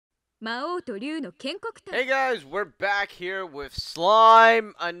Hey guys, we're back here with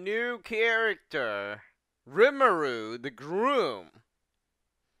Slime, a new character, Rimuru, the groom.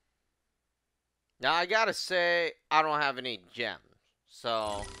 Now I gotta say, I don't have any gems,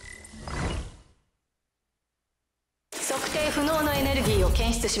 so... 測定不能のエネルギーを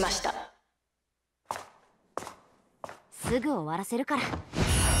検出しました。すぐ終わらせるから。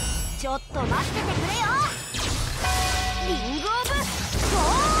ちょっと待っててくれよ。リングオブフォ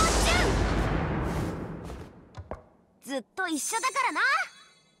ーチュン。ずっと一緒だからな。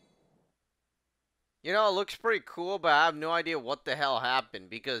You know, it looks pretty cool, but I have no idea what the hell happened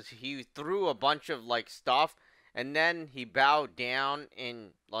because he threw a bunch of like stuff and then he bowed down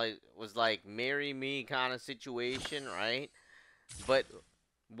and like was like marry me kind of situation, right? But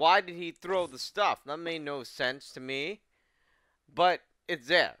why did he throw the stuff? That made no sense to me. But it's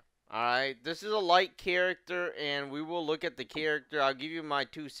there. Alright, this is a light character, and we will look at the character. I'll give you my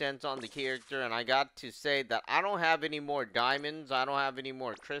 2 cents on the character, and I got to say that I don't have any more diamonds, I don't have any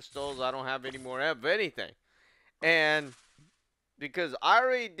more crystals, I don't have any more of anything. And because I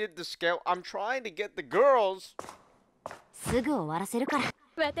already did the scout, I'm trying to get the girls, but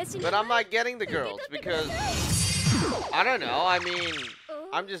I'm not getting the girls because, I don't know, I mean,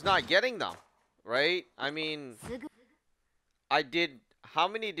 I'm just not getting them, right? I mean, I did... How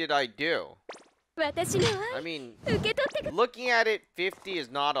many did I do? I mean, looking at it, 50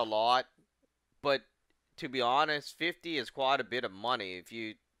 is not a lot. But to be honest, 50 is quite a bit of money if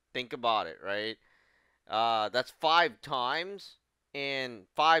you think about it, right? That's 5 times. And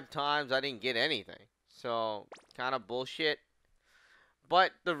 5 times I didn't get anything. So, kind of bullshit.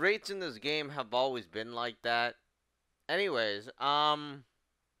 But the rates in this game have always been like that. Anyways,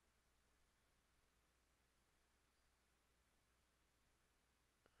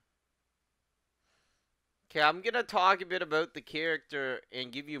 okay, I'm gonna talk a bit about the character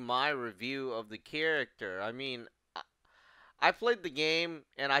and give you my review of the character. I mean, I played the game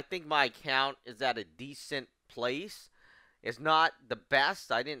and I think my account is at a decent place. It's not the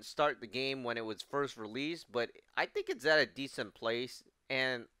best. I didn't start the game when it was first released, but I think it's at a decent place.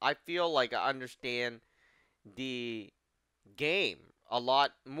 And I feel like I understand the game a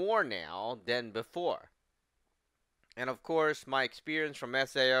lot more now than before. And of course, my experience from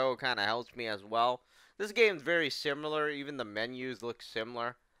SAO kind of helps me as well. This game's very similar, even the menus look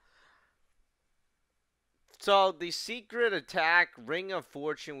similar. So, the secret attack, Ring of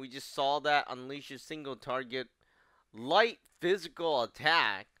Fortune, we just saw that, unleashes single target light physical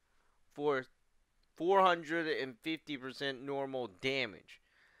attack for 450% normal damage.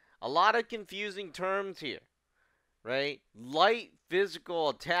 A lot of confusing terms here, right? Light physical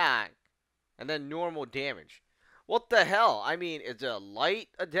attack, and then normal damage. What the hell? I mean, is it a light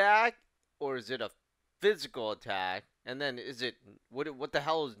attack, or is it a physical attack, and then is it what the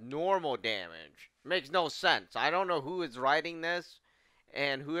hell is normal damage? Makes no sense. I don't know who is writing this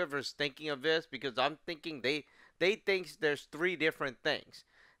and whoever's thinking of this, because I'm thinking they think there's 3 different things.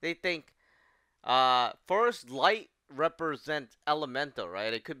 They think first, light represents elemental,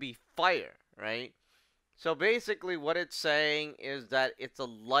 right? It could be fire, right? So basically what it's saying is that it's a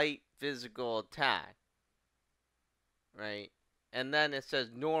light physical attack, right? And then it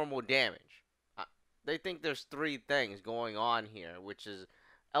says normal damage. They think there's 3 things going on here, which is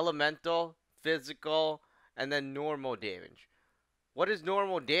elemental, physical, and then normal damage. What is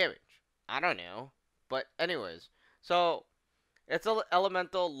normal damage? I don't know. But anyways, so it's an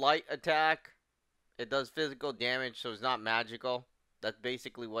elemental light attack. It does physical damage, so it's not magical. That's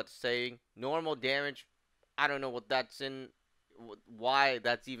basically what it's saying. Normal damage, I don't know what that's in, why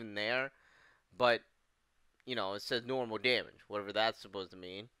that's even there. But, you know, it says normal damage, whatever that's supposed to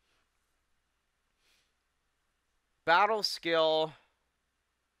mean. Battle skill.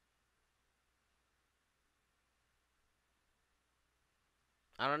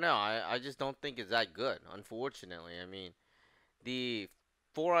 I don't know. I just don't think it's that good, unfortunately. I mean, the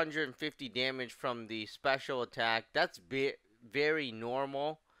 450 damage from the special attack, that's very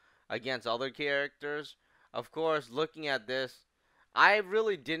normal against other characters. Of course, looking at this, I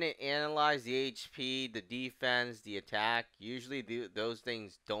really didn't analyze the HP, the defense, the attack. Usually those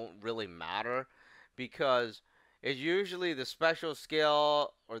things don't really matter because it's usually the special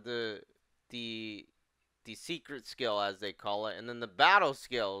skill or the secret skill, as they call it, and then the battle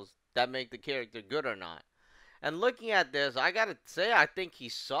skills that make the character good or not. And looking at this, I gotta say, I think he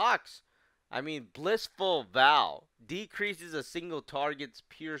sucks. I mean, Blissful Vow decreases a single target's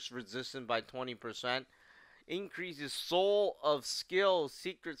pierce resistance by 20%, increases Soul of Skill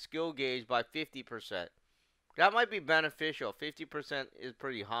secret skill gauge by 50%. That might be beneficial. 50% is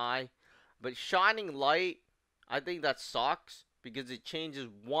pretty high, but Shining Light, I think that sucks because it changes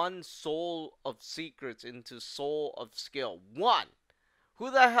one soul of secrets into soul of skill. One. Who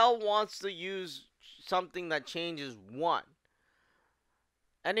the hell wants to use something that changes one?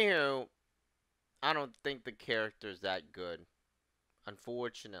 Anywho, I don't think the character's that good,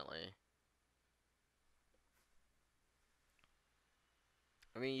 unfortunately.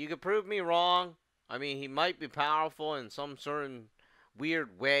 I mean, you could prove me wrong. I mean, he might be powerful in some certain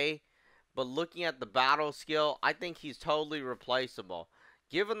weird way, but looking at the battle skill, I think he's totally replaceable.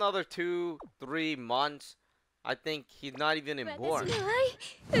 Give another 2-3 months, I think he's not even important.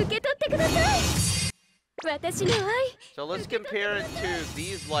 So let's compare it to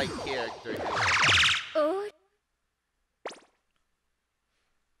these like characters here,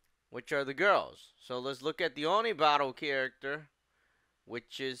 which are the girls. So let's look at the only battle character,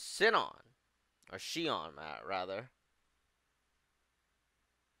 which is Sinon, or Shion, rather.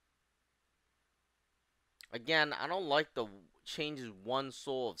 Again, I don't like the changes one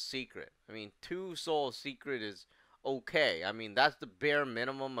soul of secret. I mean, 2 soul of secret is okay. I mean, that's the bare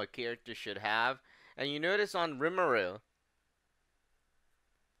minimum a character should have. And you notice on Rimuru,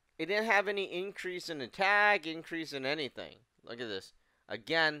 it didn't have any increase in attack, increase in anything. Look at this.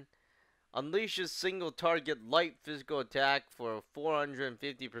 Again, unleashes single target light physical attack for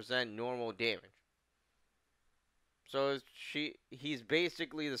 450% normal damage. So he's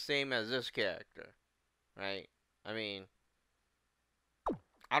basically the same as this character, right? I mean,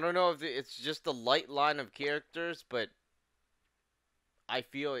 I don't know if it's just the light line of characters, but I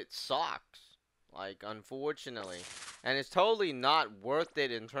feel it sucks. Like, unfortunately. And it's totally not worth it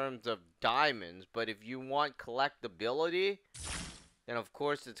in terms of diamonds, but if you want collectability, then of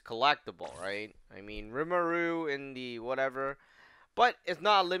course it's collectible, right? I mean, Rimuru in the whatever, but it's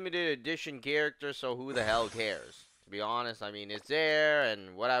not a limited edition character, so who the hell cares? To be honest, I mean, it's there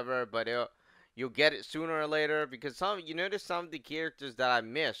and whatever, but you'll get it sooner or later, because you notice some of the characters that I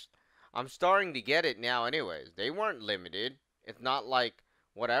missed, I'm starting to get it now anyways. They weren't limited. It's not like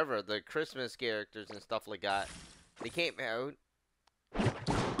whatever, the Christmas characters and stuff like that. They came out.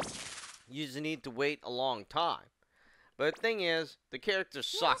 You just need to wait a long time. But the thing is, the characters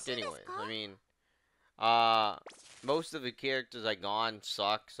sucked anyways. I mean, most of the characters I gone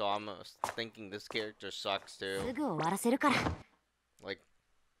suck, so I'm thinking this character sucks too. Like,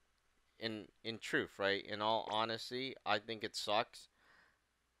 in truth, right? In all honesty, I think it sucks.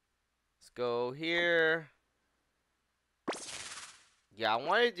 Let's go here. Yeah, I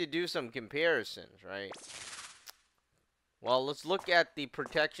wanted to do some comparisons, right? Well, let's look at the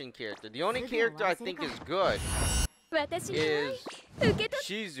protection character. The only character I think is good is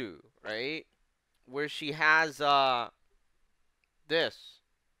Shizu, right? Where she has, this.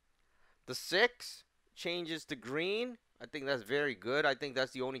 The 6 changes to green. I think that's very good. I think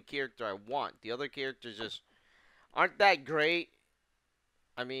that's the only character I want. The other characters just aren't that great.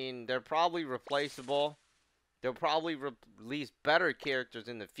 I mean, they're probably replaceable. They'll probably release better characters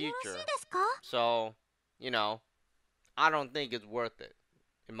in the future. So, you know, I don't think it's worth it,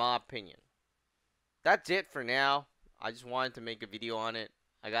 in my opinion. That's it for now. I just wanted to make a video on it.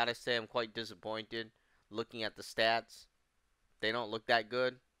 I gotta say, I'm quite disappointed looking at the stats. They don't look that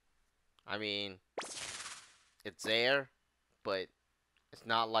good. I mean, it's there, but it's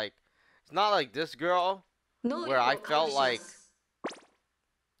not like this girl, where I felt like,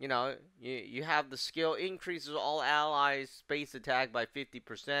 you know, you have the skill increases all allies space attack by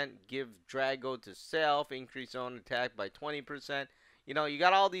 50%, give Drago to self, increase own attack by 20%. You know, you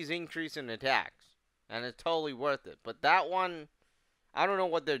got all these increase in attacks, and it's totally worth it. But that one, I don't know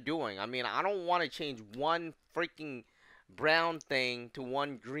what they're doing. I mean, I don't want to change one freaking brown thing to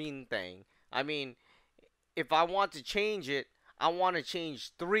one green thing. I mean, if I want to change it, I want to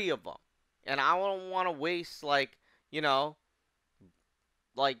change 3 of them. And I don't want to waste, like, you know,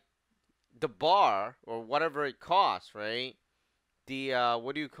 like the bar or whatever it costs, right? The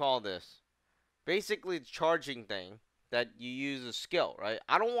what do you call this? Basically the charging thing that you use a skill, right?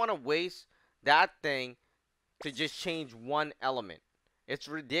 I don't want to waste that thing to just change one element. It's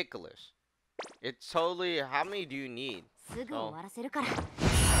ridiculous. It's totally, how many do you need? So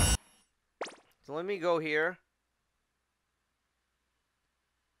let me go here.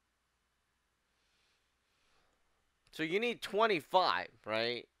 So you need 25,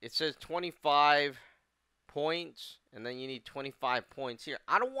 right? It says 25 points, and then you need 25 points here.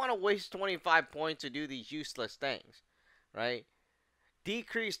 I don't want to waste 25 points to do these useless things, right?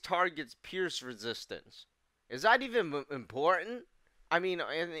 Decrease target's pierce resistance. Is that even important? I mean,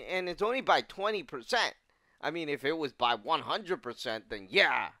 and it's only by 20%. I mean, if it was by 100%, then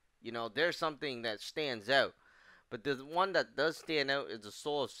yeah, you know, there's something that stands out. But the one that does stand out is the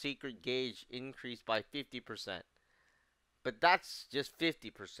Soul of Secret gauge increased by 50%. but that's just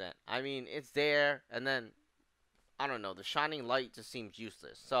 50%. I mean, it's there, and then I don't know. The shining light just seems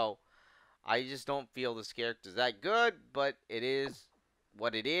useless. So I just don't feel this character's that good, but it is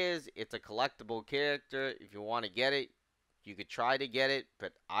what it is. It's a collectible character. If you want to get it, you could try to get it,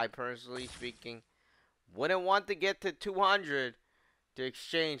 but I personally speaking wouldn't want to get to 200 to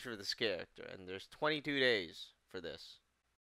exchange for this character. And there's 22 days for this.